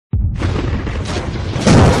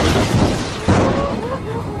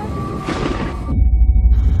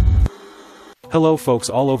Hello folks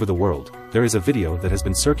all over the world, there is a video that has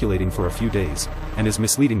been circulating for a few days, and is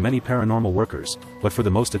misleading many paranormal workers, but for the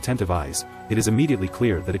most attentive eyes, it is immediately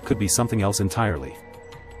clear that it could be something else entirely.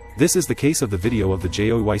 This is the case of the video of the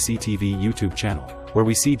JOYC TV YouTube channel, where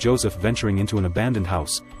we see Joseph venturing into an abandoned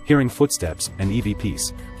house, hearing footsteps and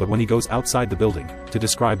EVPs, but when he goes outside the building, to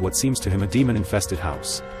describe what seems to him a demon-infested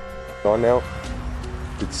house. On now?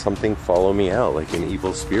 Did something follow me out, like an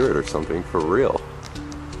evil spirit or something, for real?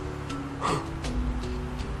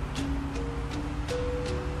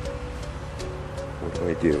 What do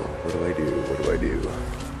I do? What do I do? What do I do?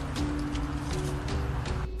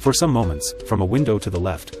 For some moments, from a window to the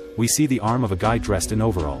left, we see the arm of a guy dressed in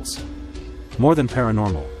overalls. More than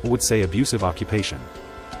paranormal, I would say abusive occupation.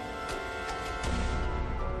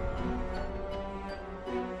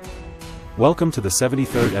 Welcome to the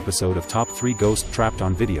 73rd episode of Top 3 Ghost Trapped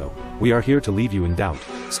on Video. We are here to leave you in doubt,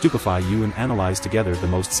 stupefy you and analyze together the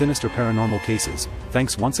most sinister paranormal cases.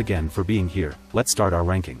 Thanks once again for being here. Let's start our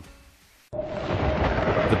ranking.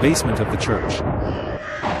 The basement of the church.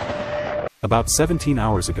 About 17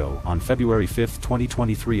 hours ago, on February 5,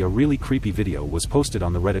 2023, a really creepy video was posted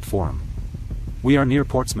on the Reddit forum. We are near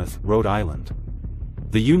Portsmouth, Rhode Island.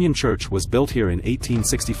 The Union Church was built here in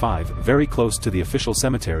 1865, very close to the official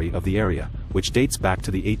cemetery of the area, which dates back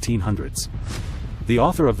to the 1800s. The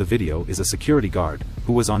author of the video is a security guard,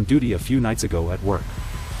 who was on duty a few nights ago at work.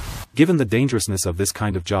 Given the dangerousness of this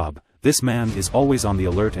kind of job, this man is always on the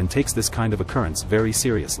alert and takes this kind of occurrence very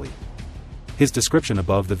seriously. His description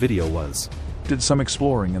above the video was, "Did some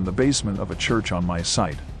exploring in the basement of a church on my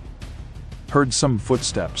site. Heard some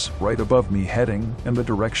footsteps right above me heading in the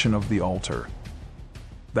direction of the altar.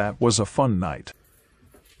 That was a fun night."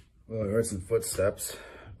 Well, I heard some footsteps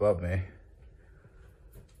above me.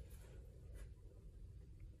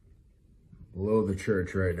 Below the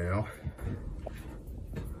church right now.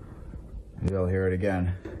 Maybe I'll hear it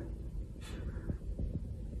again.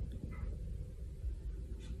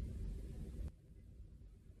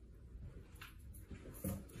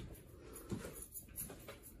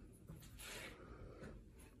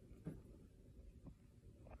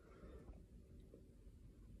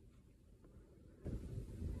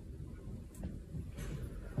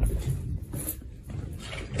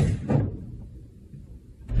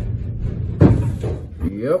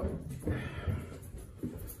 Yep.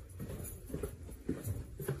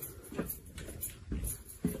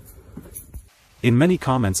 In many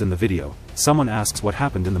comments in the video, someone asks what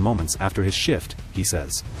happened in the moments after his shift. He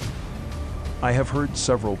says, "I have heard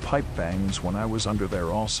several pipe bangs when I was under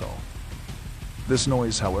there also. This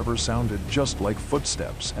noise, however, sounded just like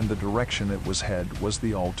footsteps, and the direction it was head was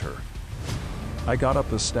the altar. I got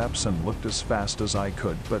up the steps and looked as fast as I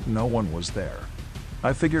could, but no one was there.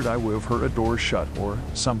 I figured I would have heard a door shut or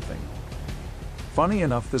something. Funny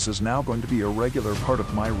enough, this is now going to be a regular part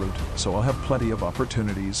of my route, so I'll have plenty of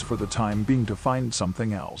opportunities for the time being to find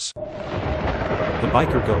something else." The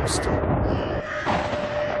biker ghost.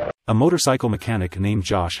 A motorcycle mechanic named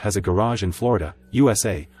Josh has a garage in Florida,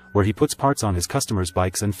 USA, where he puts parts on his customers'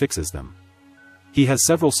 bikes and fixes them. He has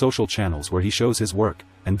several social channels where he shows his work,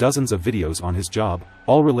 and dozens of videos on his job,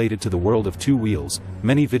 all related to the world of two wheels,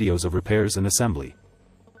 many videos of repairs and assembly.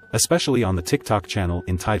 Especially on the TikTok channel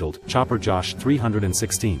entitled Chopper Josh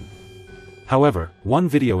 316. However, one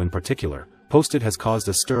video in particular, posted has caused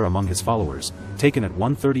a stir among his followers, taken at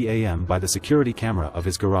 1:30 a.m. by the security camera of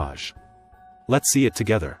his garage. Let's see it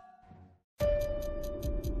together.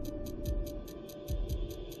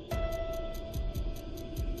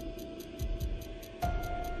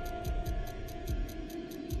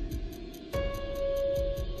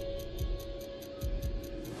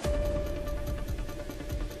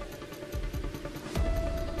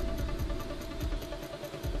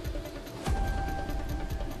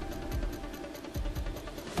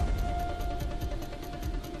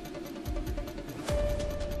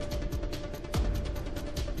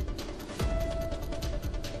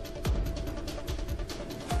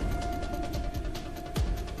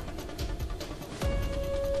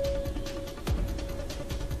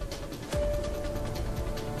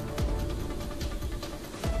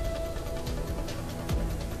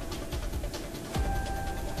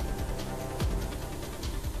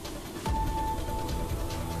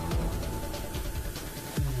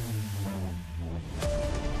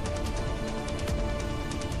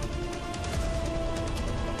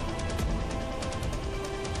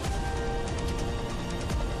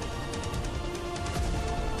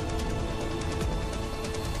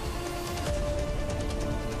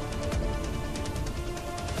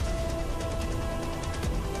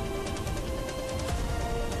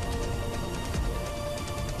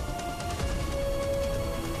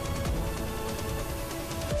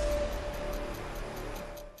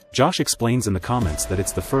 Josh explains in the comments that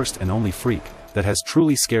it's the first and only freak that has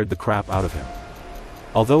truly scared the crap out of him.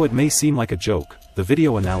 Although it may seem like a joke, the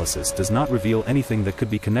video analysis does not reveal anything that could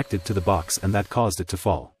be connected to the box and that caused it to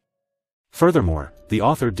fall. Furthermore, the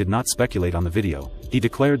author did not speculate on the video. He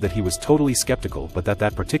declared that he was totally skeptical, but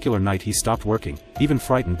that particular night he stopped working, even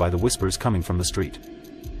frightened by the whispers coming from the street.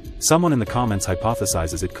 Someone in the comments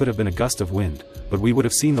hypothesizes it could have been a gust of wind, but we would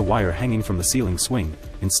have seen the wire hanging from the ceiling swing.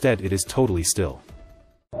 Instead, it is totally still.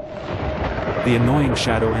 The annoying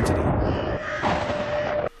shadow entity.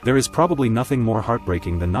 There is probably nothing more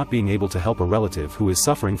heartbreaking than not being able to help a relative who is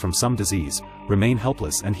suffering from some disease, remain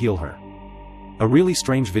helpless and heal her. A really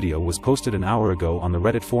strange video was posted an hour ago on the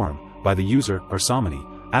Reddit forum, by the user, Erede,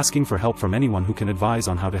 asking for help from anyone who can advise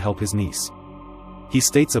on how to help his niece. He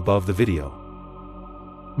states above the video,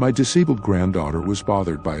 "My disabled granddaughter was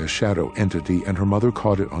bothered by a shadow entity and her mother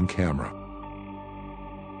caught it on camera.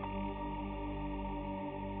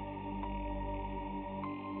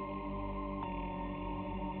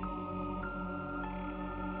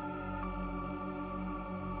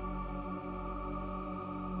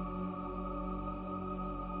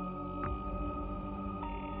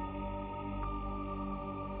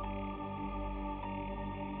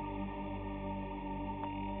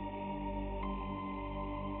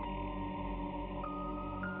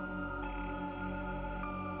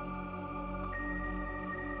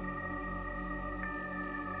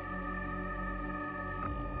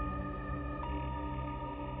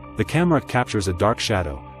 The camera captures a dark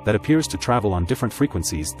shadow that appears to travel on different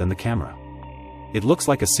frequencies than the camera. It looks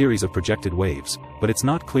like a series of projected waves, but it's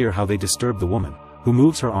not clear how they disturb the woman, who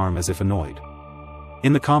moves her arm as if annoyed.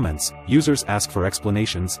 In the comments, users ask for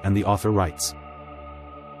explanations and the author writes,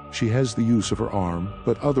 "She has the use of her arm,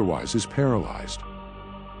 but otherwise is paralyzed.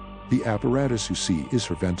 The apparatus you see is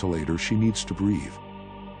her ventilator. She needs to breathe.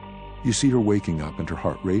 You see her waking up and her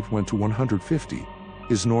heart rate went to 150,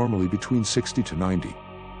 is normally between 60 to 90.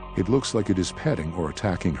 It looks like it is petting or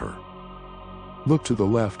attacking her. Look to the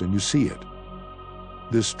left and you see it.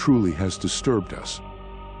 This truly has disturbed us.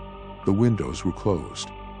 The windows were closed.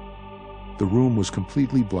 The room was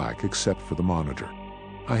completely black except for the monitor.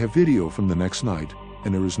 I have video from the next night,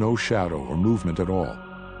 and there is no shadow or movement at all.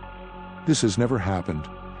 This has never happened,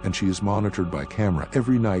 and she is monitored by camera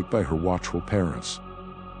every night by her watchful parents.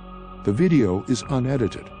 The video is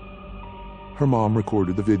unedited. Her mom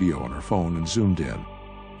recorded the video on her phone and zoomed in.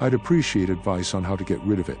 I'd appreciate advice on how to get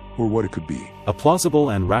rid of it, or what it could be." A plausible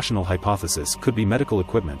and rational hypothesis could be medical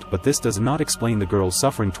equipment, but this does not explain the girl's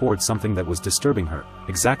suffering towards something that was disturbing her,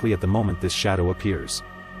 exactly at the moment this shadow appears.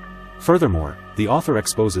 Furthermore, the author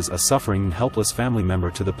exposes a suffering and helpless family member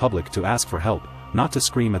to the public to ask for help, not to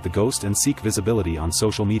scream at the ghost and seek visibility on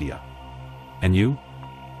social media. And you?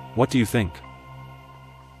 What do you think?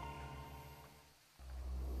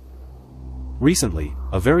 Recently,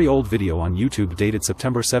 a very old video on YouTube dated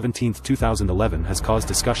September 17, 2011 has caused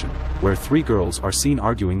discussion, where three girls are seen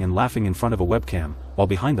arguing and laughing in front of a webcam, while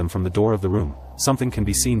behind them from the door of the room, something can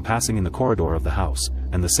be seen passing in the corridor of the house,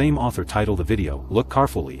 and the same author titled the video, "Look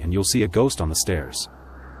carefully and you'll see a ghost on the stairs."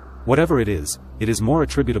 Whatever it is more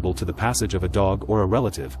attributable to the passage of a dog or a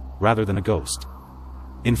relative, rather than a ghost.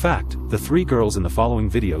 In fact, the three girls in the following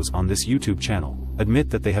videos on this YouTube channel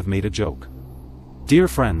admit that they have made a joke. Dear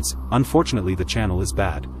friends, unfortunately the channel is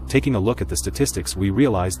bad. Taking a look at the statistics, we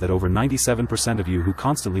realize that over 97% of you who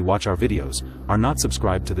constantly watch our videos are not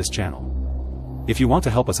subscribed to this channel. If you want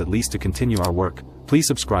to help us at least to continue our work, please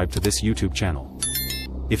subscribe to this YouTube channel.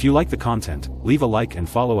 If you like the content, leave a like and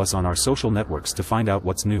follow us on our social networks to find out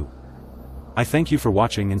what's new. I thank you for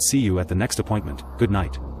watching and see you at the next appointment. Good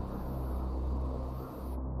night.